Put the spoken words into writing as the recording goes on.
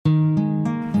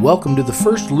and welcome to the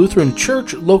First Lutheran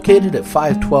Church located at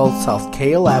 512 South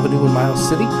Cale Avenue in Miles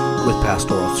City, with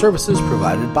pastoral services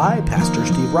provided by Pastor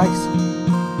Steve Rice.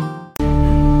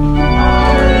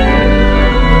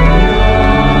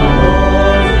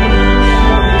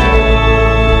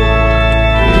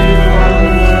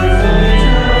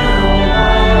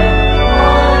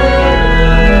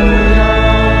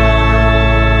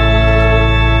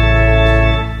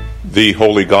 The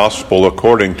Holy Gospel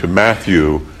according to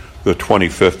Matthew, the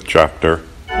 25th chapter.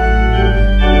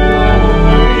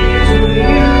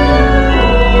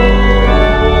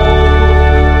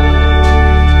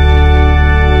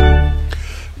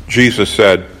 Jesus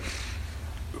said,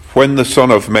 "When the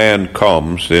Son of Man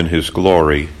comes in his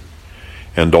glory,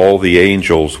 and all the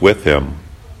angels with him,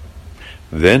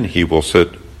 then he will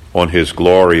sit on his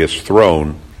glorious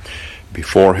throne.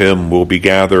 Before him will be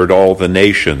gathered all the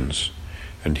nations,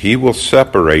 and he will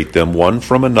separate them one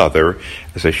from another,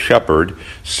 as a shepherd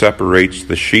separates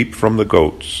the sheep from the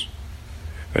goats.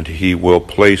 And he will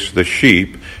place the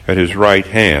sheep at his right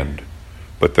hand,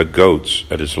 but the goats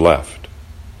at his left.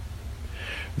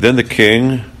 Then the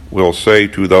king will say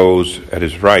to those at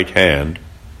his right hand,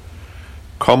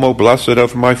 'Come, O blessed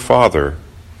of my Father,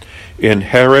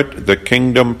 inherit the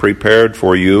kingdom prepared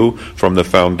for you from the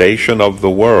foundation of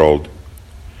the world.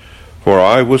 For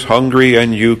I was hungry,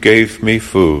 and you gave me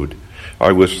food.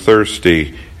 I was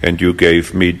thirsty, and you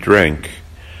gave me drink.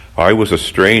 I was a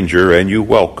stranger, and you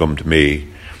welcomed me.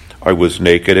 I was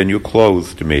naked, and you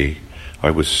clothed me.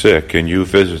 I was sick, and you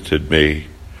visited me.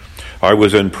 I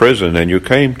was in prison, and you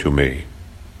came to me.'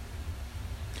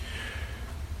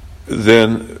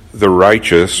 Then the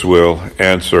righteous will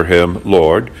answer him,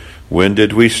 'Lord, when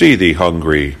did we see thee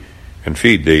hungry and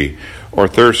feed thee, or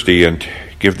thirsty and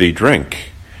give thee drink?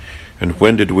 And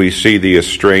when did we see thee a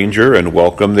stranger and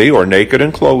welcome thee, or naked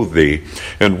and clothe thee?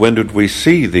 And when did we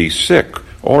see thee sick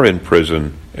or in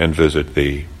prison and visit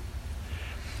thee?'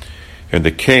 And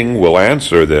the king will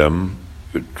answer them,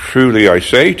 'Truly I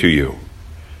say to you,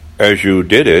 as you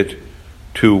did it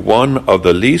to one of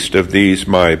the least of these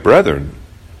my brethren,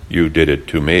 you did it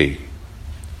to me.'"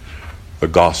 The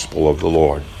Gospel of the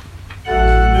Lord.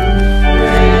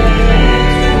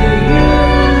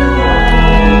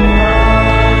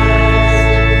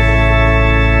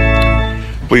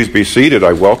 Please be seated.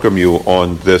 I welcome you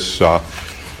on this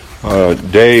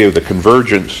day of the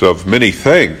convergence of many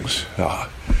things.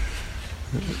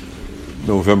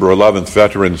 November 11th,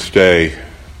 Veterans Day.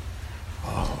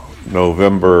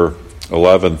 November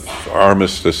 11th,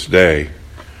 Armistice Day.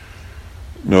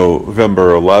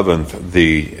 November 11th,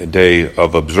 the day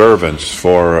of observance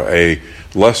for a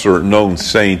lesser-known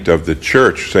saint of the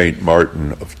Church, St.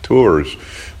 Martin of Tours,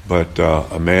 but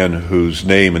a man whose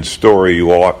name and story you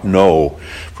ought know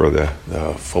for the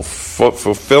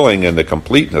fulfilling and the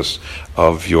completeness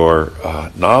of your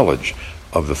knowledge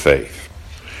of the faith.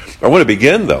 I want to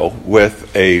begin, though,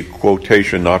 with a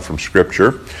quotation not from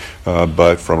Scripture,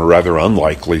 but from a rather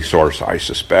unlikely source, I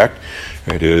suspect.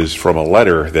 It is from a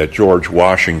letter that George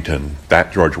Washington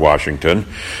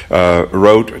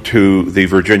wrote to the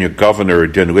Virginia Governor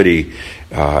Dinwiddie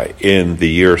in the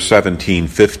year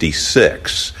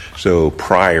 1756, so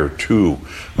prior to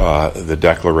the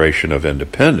Declaration of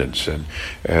Independence. And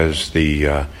as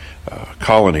the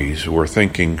colonies were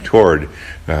thinking toward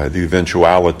the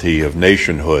eventuality of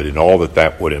nationhood and all that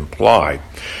that would imply,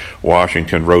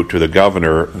 Washington wrote to the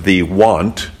governor, "The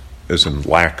want," as in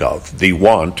lack of, "the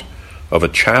want of a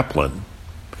chaplain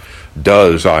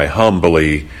does, I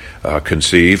humbly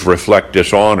conceive, reflect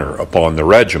dishonor upon the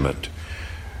regiment,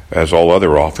 as all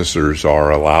other officers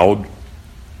are allowed.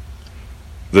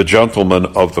 The gentlemen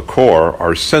of the corps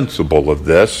are sensible of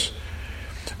this,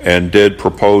 and did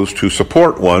propose to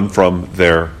support one from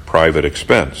their private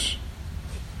expense.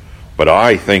 But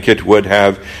I think it would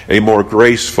have a more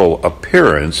graceful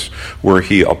appearance were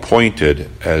he appointed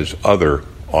as other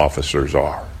officers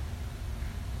are."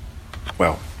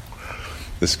 Well,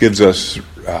 this gives us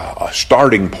a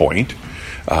starting point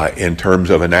in terms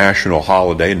of a national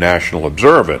holiday, national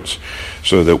observance,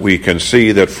 so that we can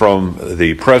see that from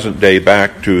the present day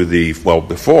back to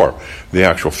before the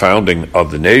actual founding of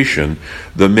the nation,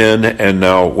 the men and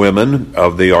now women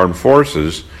of the armed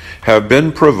forces have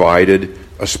been provided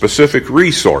a specific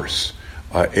resource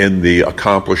in the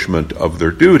accomplishment of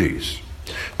their duties.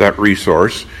 That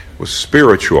resource was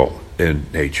spiritual in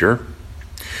nature.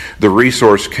 The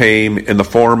resource came in the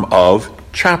form of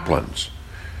chaplains,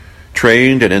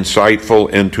 trained and insightful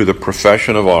into the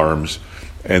profession of arms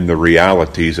and the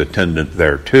realities attendant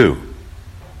thereto.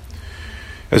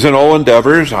 As in all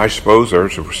endeavors, I suppose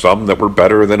there's some that were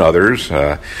better than others,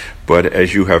 but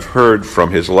as you have heard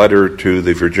from his letter to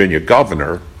the Virginia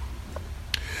governor,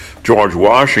 George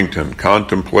Washington,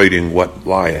 contemplating what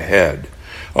lie ahead,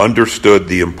 understood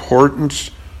the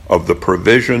importance of the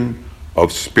provision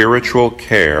of spiritual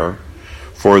care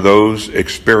for those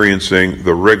experiencing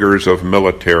the rigors of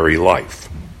military life.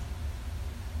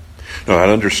 Now, that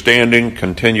understanding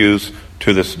continues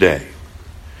to this day.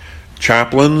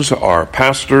 Chaplains are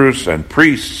pastors and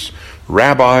priests,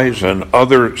 rabbis, and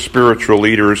other spiritual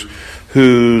leaders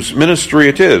whose ministry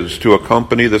it is to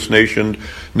accompany this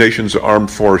nation's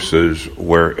armed forces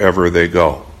wherever they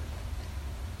go.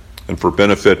 And for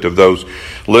benefit of those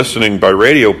listening by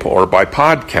radio or by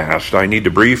podcast, I need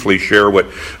to briefly share what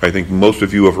I think most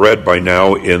of you have read by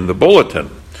now in the bulletin.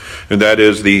 And that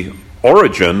is the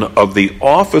origin of the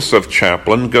office of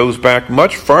chaplain goes back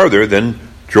much farther than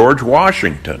George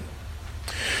Washington.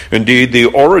 Indeed, the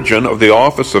origin of the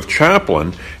office of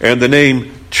chaplain and the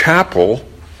name chapel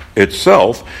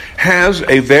itself has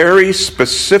a very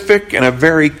specific and a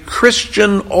very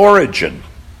Christian origin.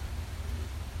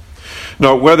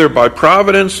 Now, whether by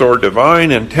providence or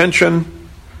divine intention,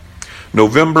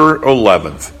 November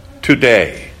 11th,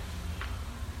 today,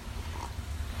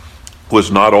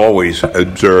 was not always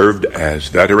observed as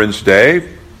Veterans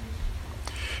Day,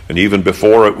 and even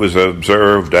before it was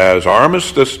observed as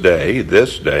Armistice Day,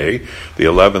 this day, the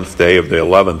 11th day of the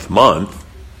 11th month,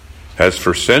 has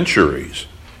for centuries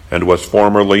and was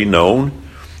formerly known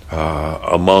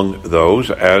among those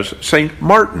as St.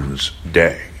 Martin's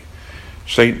Day.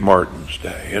 St. Martin's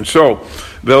Day. And so,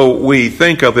 though we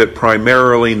think of it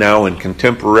primarily now in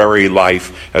contemporary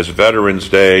life as Veterans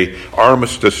Day,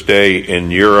 Armistice Day in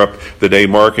Europe, the day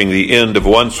marking the end of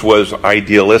once was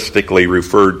idealistically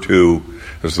referred to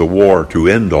as the war to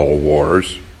end all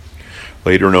wars,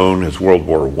 later known as World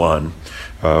War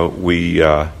I,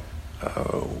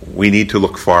 we need to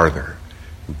look farther,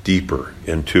 deeper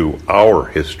into our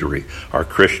history, our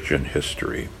Christian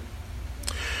history.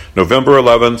 November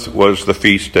 11th was the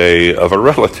feast day of a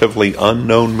relatively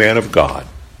unknown man of God.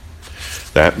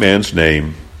 That man's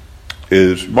name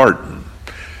is Martin,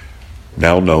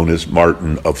 now known as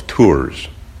Martin of Tours.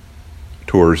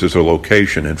 Tours is a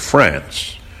location in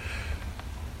France.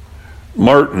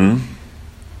 Martin,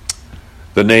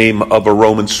 the name of a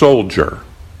Roman soldier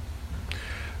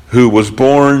who was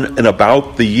born in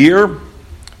about the year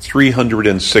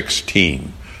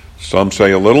 316. Some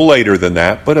say a little later than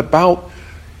that, but about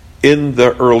in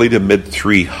the early to mid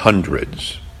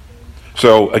 300s.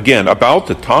 So again, about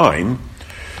the time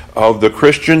of the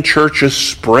Christian church's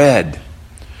spread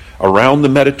around the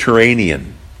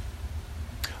Mediterranean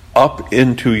up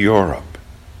into Europe.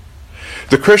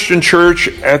 The Christian church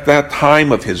at that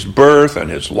time of his birth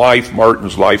and his life,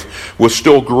 Martin's life, was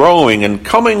still growing and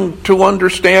coming to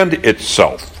understand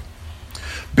itself.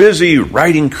 Busy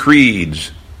writing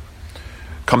creeds,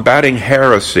 combating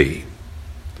heresy.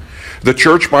 The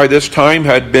church by this time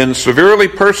had been severely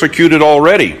persecuted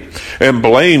already and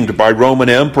blamed by Roman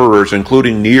emperors,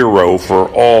 including Nero, for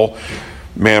all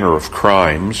manner of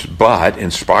crimes. But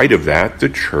in spite of that, the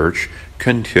church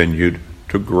continued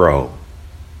to grow.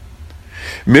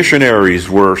 Missionaries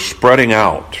were spreading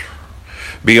out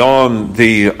beyond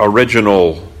the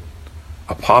original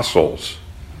apostles,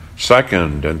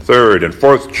 second and third and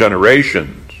fourth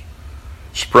generations,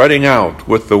 spreading out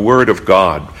with the word of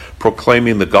God,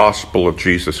 proclaiming the gospel of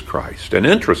Jesus Christ. And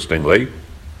interestingly,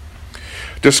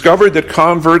 discovered that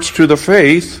converts to the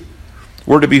faith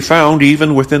were to be found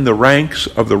even within the ranks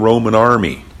of the Roman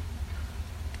army.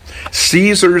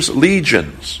 Caesar's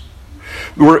legions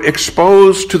were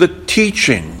exposed to the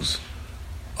teachings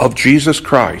of Jesus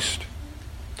Christ.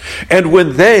 And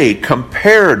when they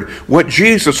compared what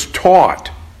Jesus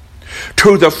taught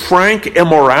to the frank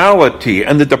immorality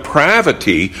and the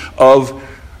depravity of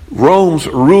Rome's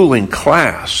ruling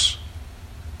class,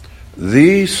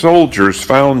 these soldiers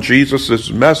found Jesus'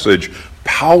 message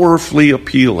powerfully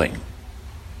appealing.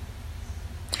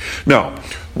 Now,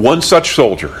 one such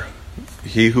soldier,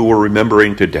 he who we're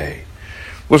remembering today,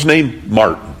 was named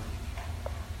Martin.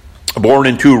 Born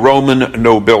into Roman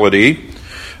nobility,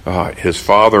 his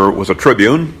father was a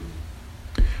tribune.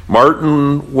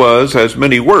 Martin was, as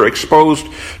many were, exposed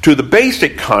to the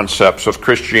basic concepts of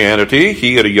Christianity,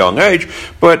 he at a young age,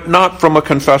 but not from a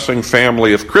confessing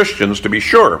family of Christians, to be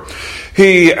sure.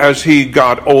 He, as he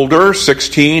got older,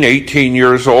 16, 18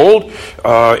 years old,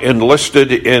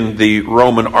 enlisted in the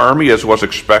Roman army, as was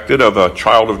expected of a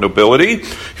child of nobility.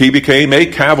 He became a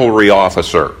cavalry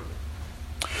officer.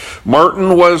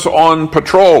 Martin was on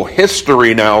patrol.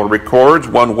 History now records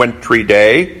one wintry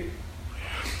day.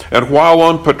 And while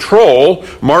on patrol,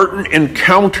 Martin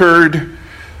encountered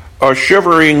a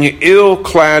shivering,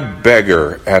 ill-clad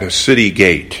beggar at a city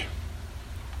gate.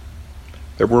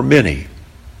 There were many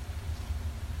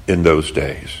in those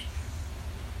days.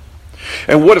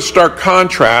 And what a stark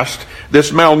contrast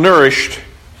this malnourished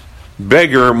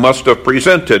beggar must have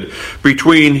presented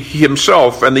between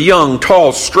himself and the young,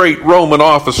 tall, straight Roman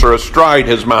officer astride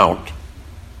his mount,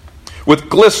 with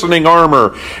glistening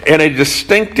armor and a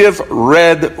distinctive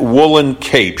red woolen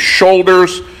cape,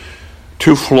 shoulders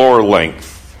to floor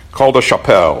length, called a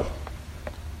chapelle.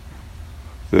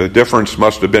 The difference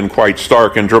must have been quite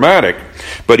stark and dramatic,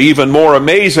 but even more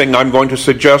amazing, I'm going to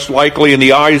suggest, likely in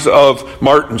the eyes of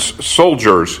Martin's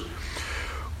soldiers,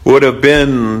 would have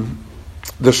been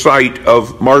the sight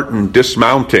of Martin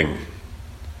dismounting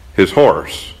his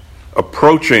horse,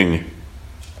 approaching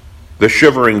the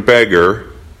shivering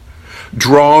beggar,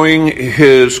 drawing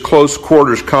his close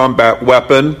quarters combat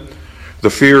weapon, the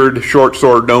feared short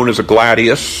sword known as a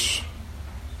gladius,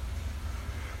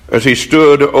 as he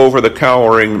stood over the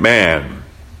cowering man.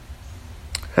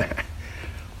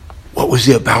 What was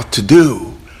he about to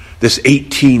do? This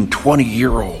 18,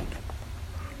 20-year-old,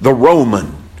 the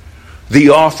Roman, the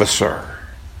officer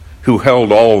who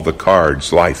held all the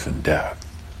cards, life and death.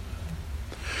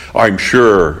 I'm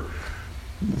sure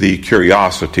the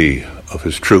curiosity of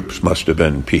his troops must have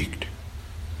been piqued.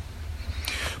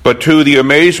 But to the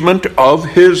amazement of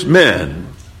his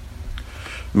men,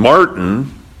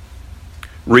 Martin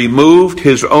removed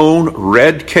his own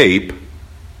red cape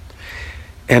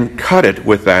and cut it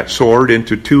with that sword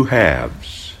into two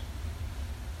halves.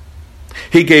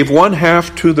 He gave one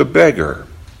half to the beggar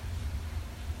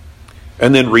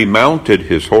and then remounted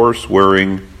his horse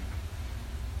wearing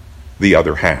the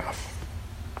other half.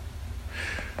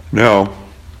 Now,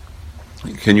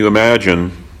 can you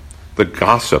imagine the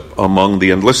gossip among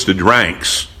the enlisted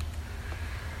ranks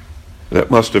that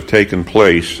must have taken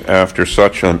place after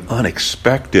such an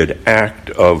unexpected act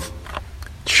of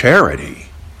charity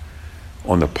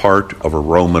on the part of a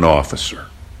Roman officer?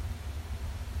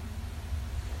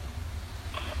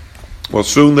 Well,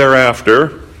 soon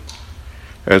thereafter,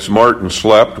 as Martin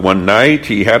slept one night,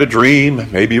 he had a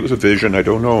dream. Maybe it was a vision, I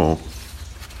don't know.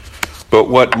 But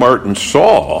what Martin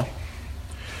saw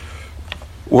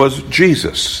was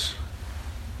Jesus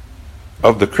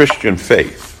of the Christian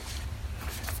faith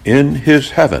in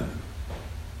his heaven.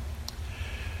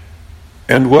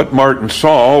 And what Martin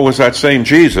saw was that same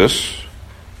Jesus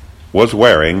was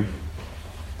wearing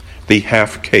the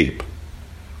half cape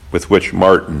with which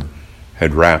Martin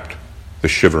had wrapped the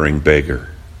shivering beggar.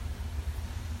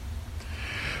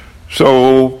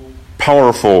 So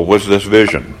powerful was this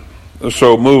vision,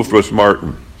 so moved was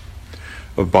Martin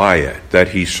by it, that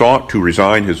he sought to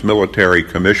resign his military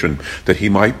commission that he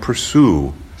might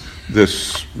pursue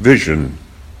this vision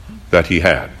that he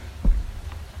had.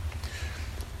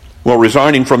 Well,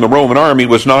 resigning from the Roman army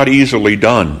was not easily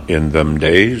done in them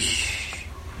days,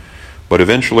 but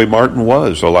eventually Martin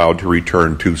was allowed to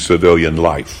return to civilian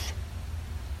life.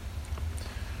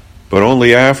 But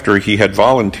only after he had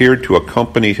volunteered to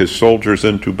accompany his soldiers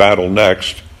into battle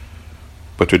next,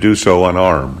 but to do so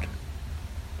unarmed.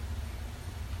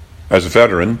 As a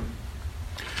veteran,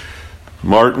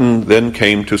 Martin then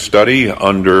came to study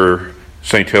under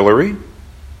St. Hilary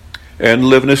and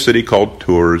live in a city called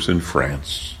Tours in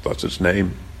France. That's its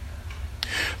name.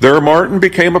 There Martin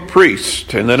became a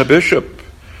priest and then a bishop.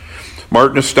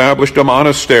 Martin established a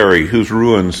monastery whose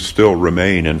ruins still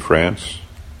remain in France.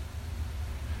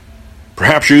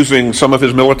 Perhaps using some of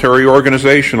his military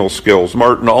organizational skills,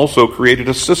 Martin also created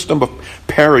a system of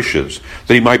parishes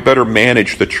that he might better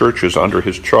manage the churches under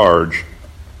his charge.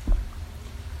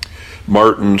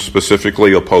 Martin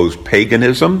specifically opposed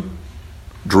paganism,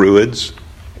 Druids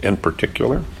in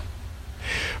particular.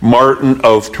 Martin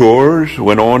of Tours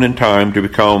went on in time to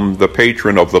become the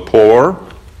patron of the poor,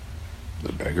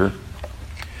 the beggar,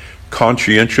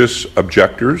 conscientious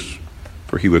objectors,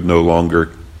 for he would no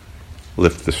longer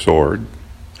lift the sword,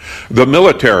 the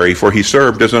military, for he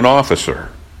served as an officer,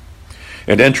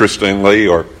 and interestingly,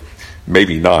 or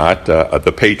maybe not,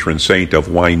 the patron saint of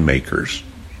winemakers.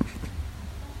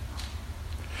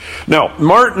 Now,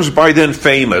 Martin's by then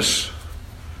famous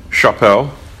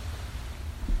chapelle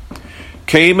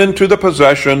came into the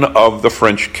possession of the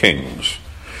French kings,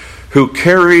 who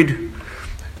carried,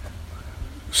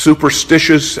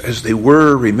 superstitious as they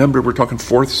were, remember we're talking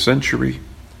 4th century,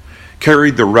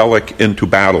 carried the relic into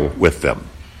battle with them.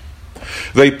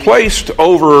 They placed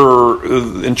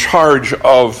over, in charge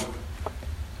of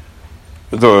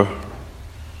the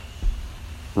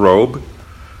robe,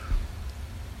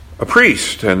 a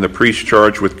priest, and the priest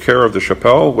charged with care of the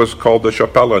chapelle was called the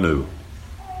chapellanu.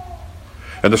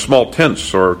 And the small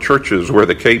tents or churches where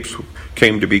the capes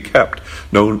came to be kept,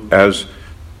 known as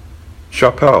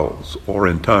chapelles, or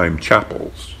in time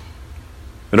chapels.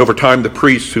 And over time, the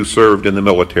priests who served in the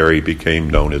military became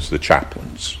known as the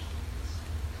chaplains.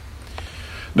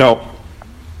 Now,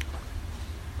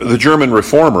 the German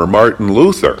reformer Martin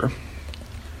Luther,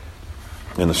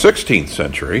 in the 16th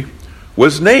century,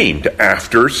 was named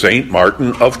after St.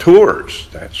 Martin of Tours.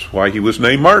 That's why he was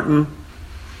named Martin.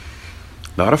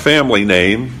 Not a family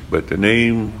name, but the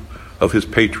name of his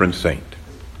patron saint.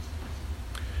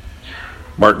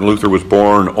 Martin Luther was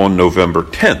born on November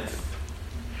 10th,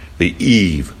 the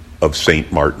eve of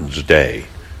St. Martin's Day,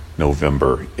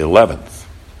 November 11th.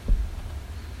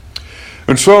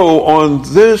 And so on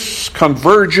this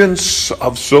convergence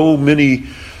of so many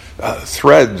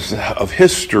threads of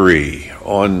history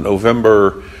on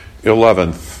November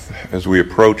 11th, as we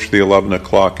approach the 11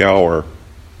 o'clock hour,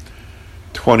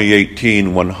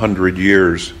 2018, 100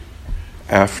 years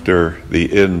after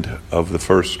the end of the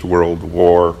First World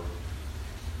War,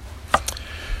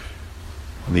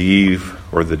 on the eve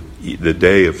or the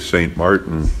day of St.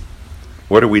 Martin,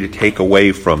 what are we to take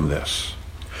away from this?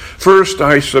 First,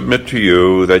 I submit to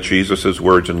you that Jesus'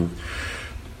 words in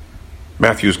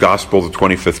Matthew's Gospel, the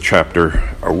 25th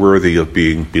chapter, are worthy of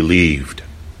being believed.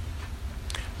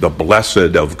 The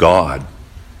blessed of God,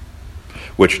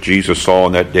 which Jesus saw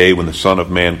on that day when the Son of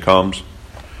Man comes,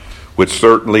 would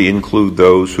certainly include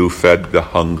those who fed the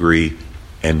hungry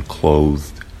and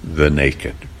clothed the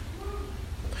naked.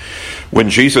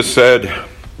 When Jesus said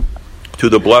to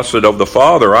the blessed of the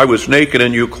Father, "I was naked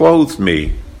and you clothed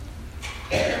me,"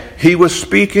 he was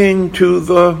speaking to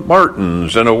the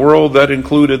Martins in a world that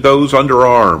included those under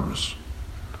arms.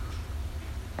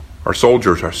 Our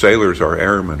soldiers, our sailors, our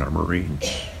airmen, our Marines.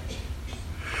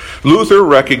 Luther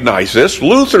recognized this.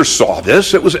 Luther saw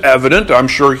this. It was evident. I'm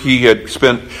sure he had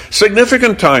spent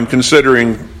significant time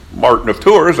considering Martin of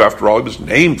Tours. After all, it was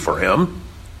named for him.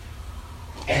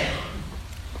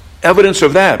 Evidence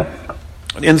of that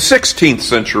in the 16th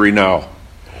century now.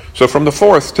 So from the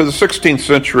 4th to the 16th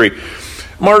century,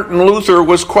 Martin Luther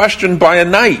was questioned by a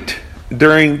knight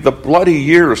during the bloody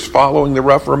years following the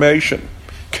Reformation.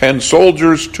 Can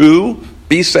soldiers too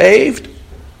be saved?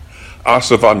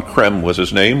 Asa von Krem was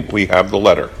his name. We have the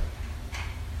letter.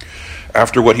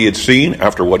 After what he had seen,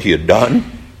 after what he had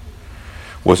done,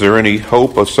 was there any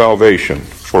hope of salvation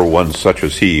for one such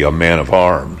as he, a man of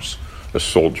arms, a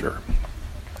soldier?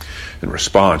 In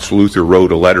response, Luther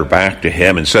wrote a letter back to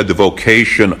him and said the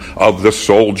vocation of the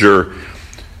soldier,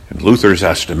 in Luther's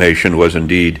estimation, was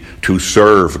indeed to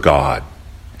serve God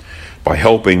by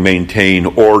helping maintain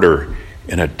order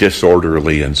in a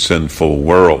disorderly and sinful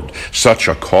world. Such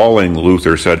a calling,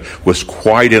 Luther said, was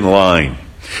quite in line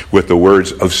with the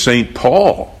words of St.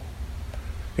 Paul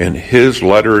in his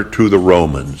letter to the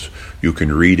Romans. You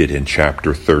can read it in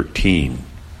chapter 13.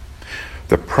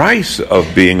 The price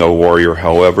of being a warrior,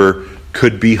 however,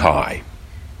 could be high,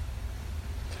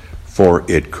 for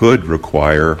it could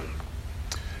require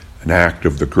an act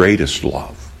of the greatest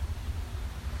love.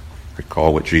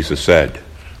 Recall what Jesus said,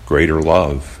 "Greater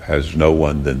love has no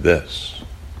one than this."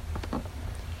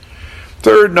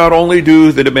 Third, not only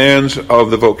do the demands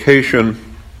of the vocation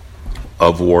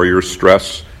of warriors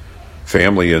stress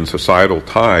family and societal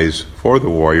ties for the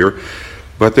warrior,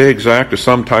 but they exact a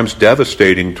sometimes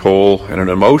devastating toll and an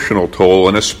emotional toll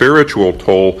and a spiritual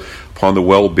toll upon the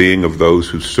well-being of those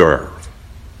who serve.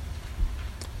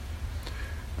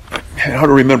 I don't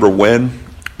remember when,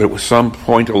 but it was some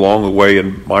point along the way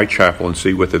in my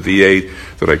chaplaincy with the VA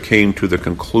that I came to the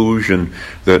conclusion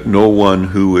that no one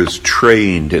who is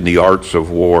trained in the arts of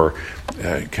war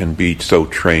can be so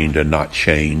trained and not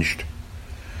changed.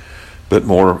 But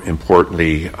more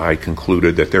importantly, I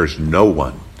concluded that there's no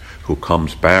one who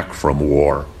comes back from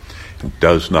war and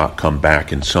does not come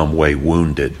back in some way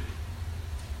wounded.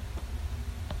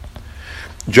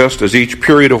 Just as each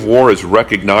period of war is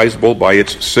recognizable by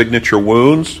its signature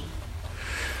wounds,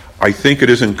 I think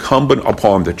it is incumbent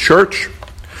upon the church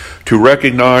to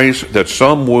recognize that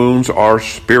some wounds are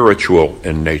spiritual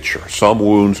in nature, some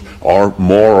wounds are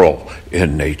moral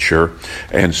in nature,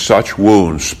 and such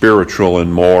wounds, spiritual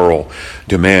and moral,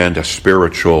 demand a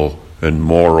spiritual and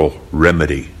moral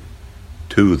remedy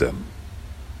to them.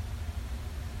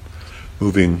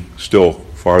 Moving still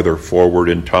farther forward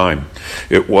in time,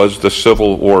 it was the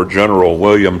Civil War general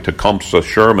William Tecumseh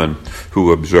Sherman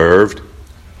who observed,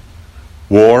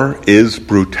 "War is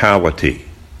brutality.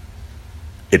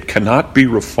 It cannot be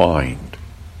refined."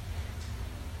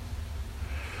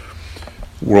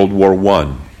 World War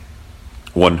I,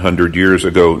 100 years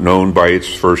ago, known by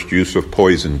its first use of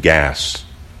poison gas,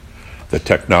 the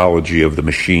technology of the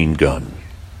machine gun,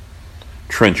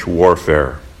 trench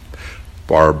warfare,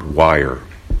 barbed wire,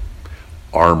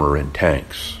 armor and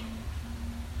tanks.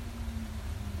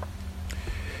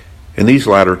 In these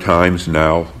latter times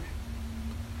now,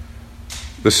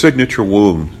 the signature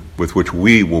wound with which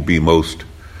we will be most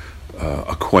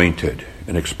acquainted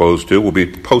and exposed to will be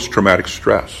post-traumatic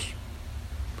stress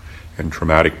and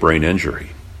traumatic brain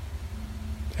injury.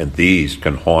 And these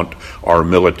can haunt our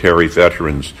military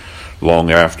veterans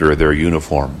long after their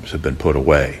uniforms have been put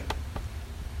away.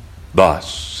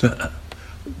 Thus, the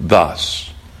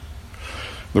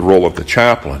role of the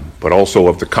chaplain, but also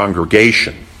of the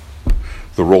congregation,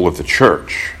 the role of the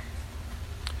church.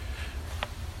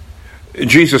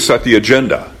 Jesus set the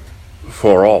agenda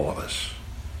for all of us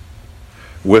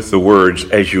with the words,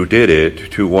 "As you did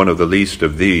it to one of the least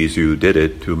of these, you did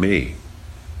it to me."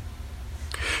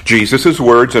 Jesus'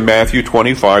 words in Matthew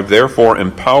 25, therefore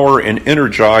empower and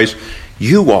energize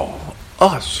you all,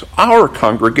 us, our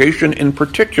congregation in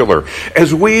particular,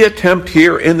 as we attempt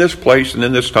here in this place and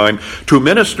in this time to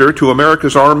minister to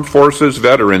America's Armed Forces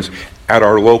veterans at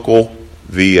our local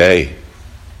VA.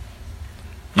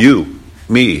 You,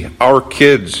 me, our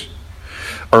kids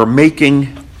are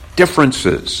making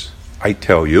differences, I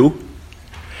tell you,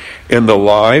 in the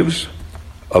lives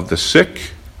of the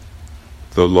sick,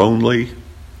 the lonely,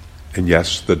 and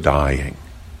yes, the dying.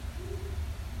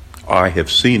 I have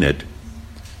seen it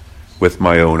with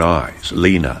my own eyes.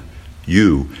 Lena,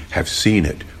 you have seen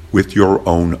it with your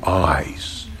own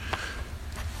eyes.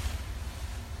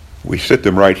 We sit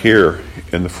them right here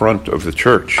in the front of the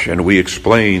church, and we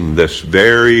explain this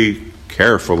very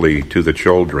carefully to the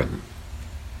children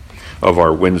of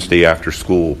our Wednesday after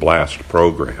school blast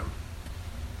program.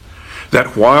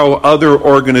 That while other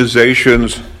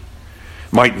organizations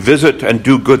might visit and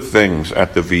do good things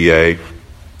at the VA,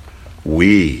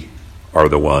 we are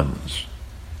the ones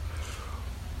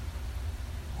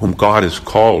whom God has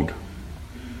called.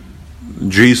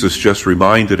 Jesus just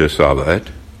reminded us of it,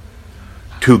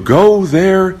 to go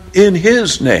there in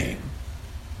his name.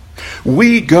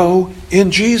 We go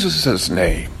in Jesus'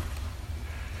 name.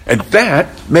 And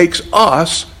that makes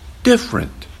us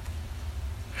different.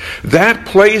 That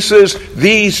places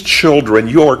these children,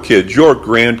 your kids, your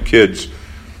grandkids,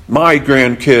 my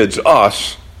grandkids,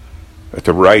 us, at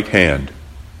the right hand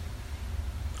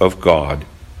of God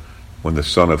when the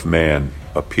Son of Man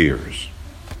appears.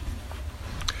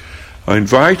 I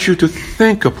invite you to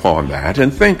think upon that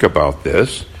and think about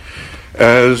this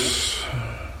as,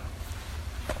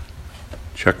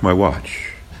 check my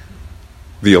watch,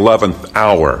 the 11th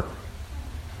hour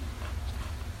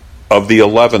of the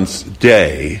 11th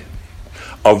day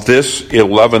of this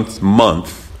 11th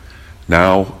month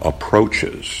now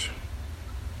approaches.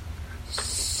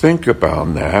 Think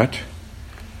about that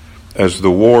as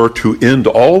the war to end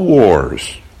all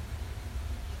wars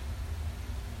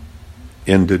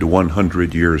ended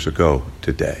 100 years ago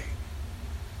today.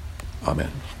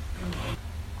 Amen.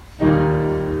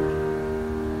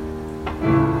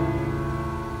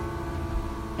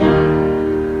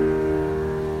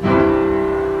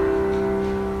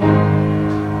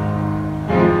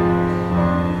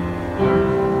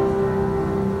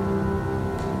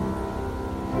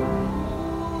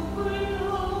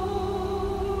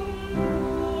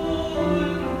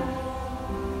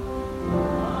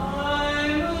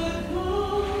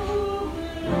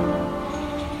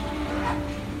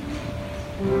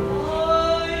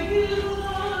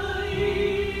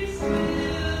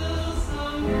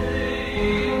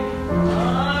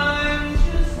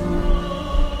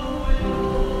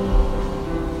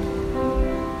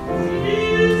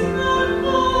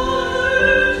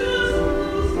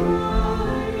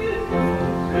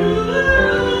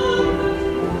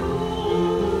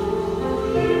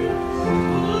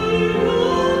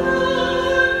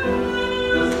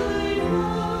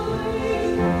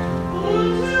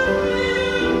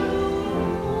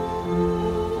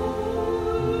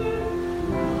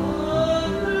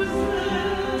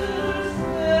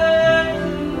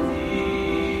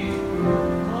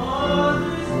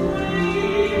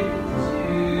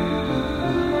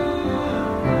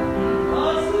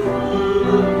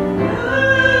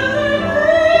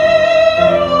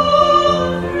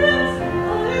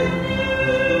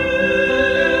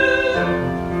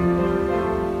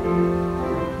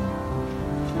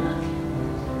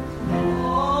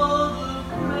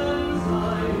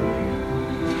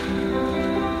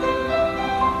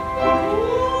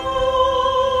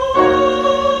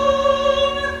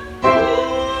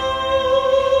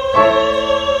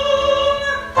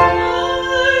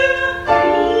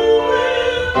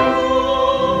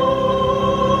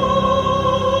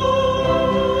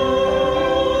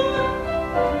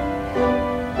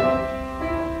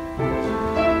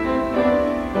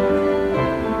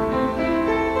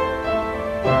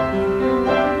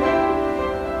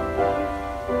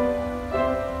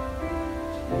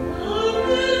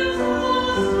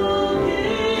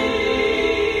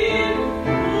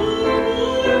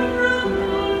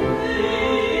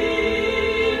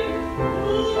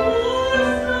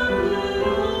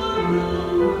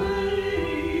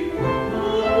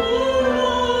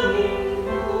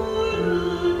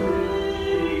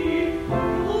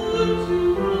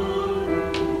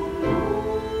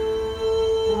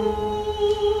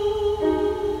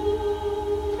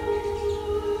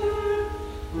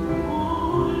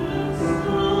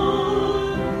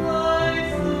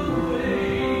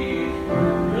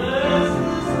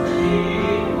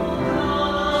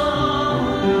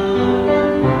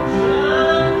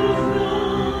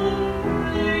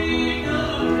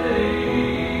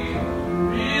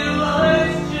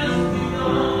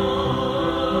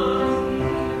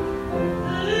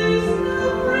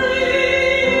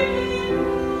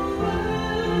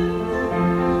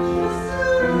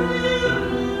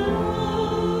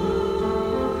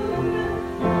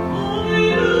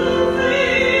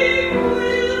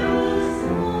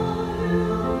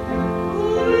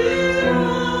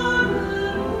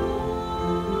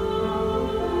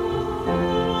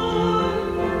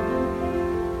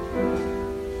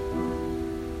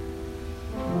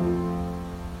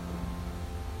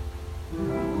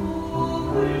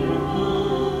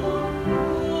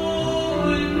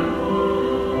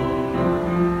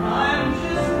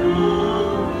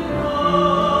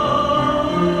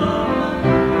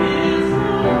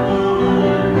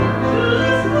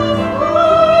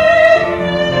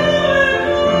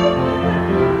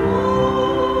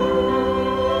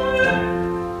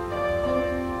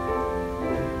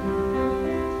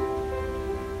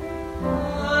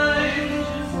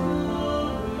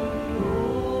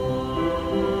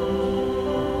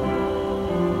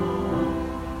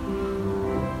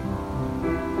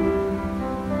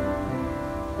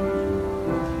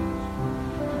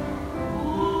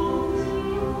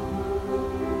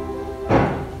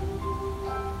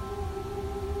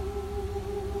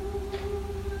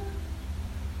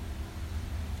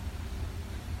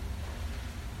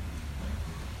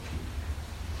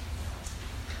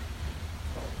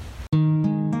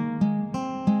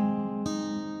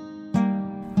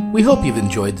 We hope you've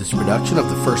enjoyed this production of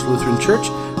the First Lutheran Church.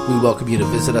 We welcome you to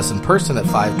visit us in person at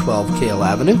 512 Kale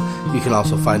Avenue. You can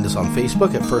also find us on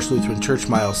Facebook at First Lutheran Church,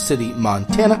 Miles City,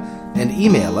 Montana, and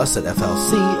email us at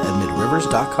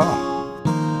flc@midrivers.com.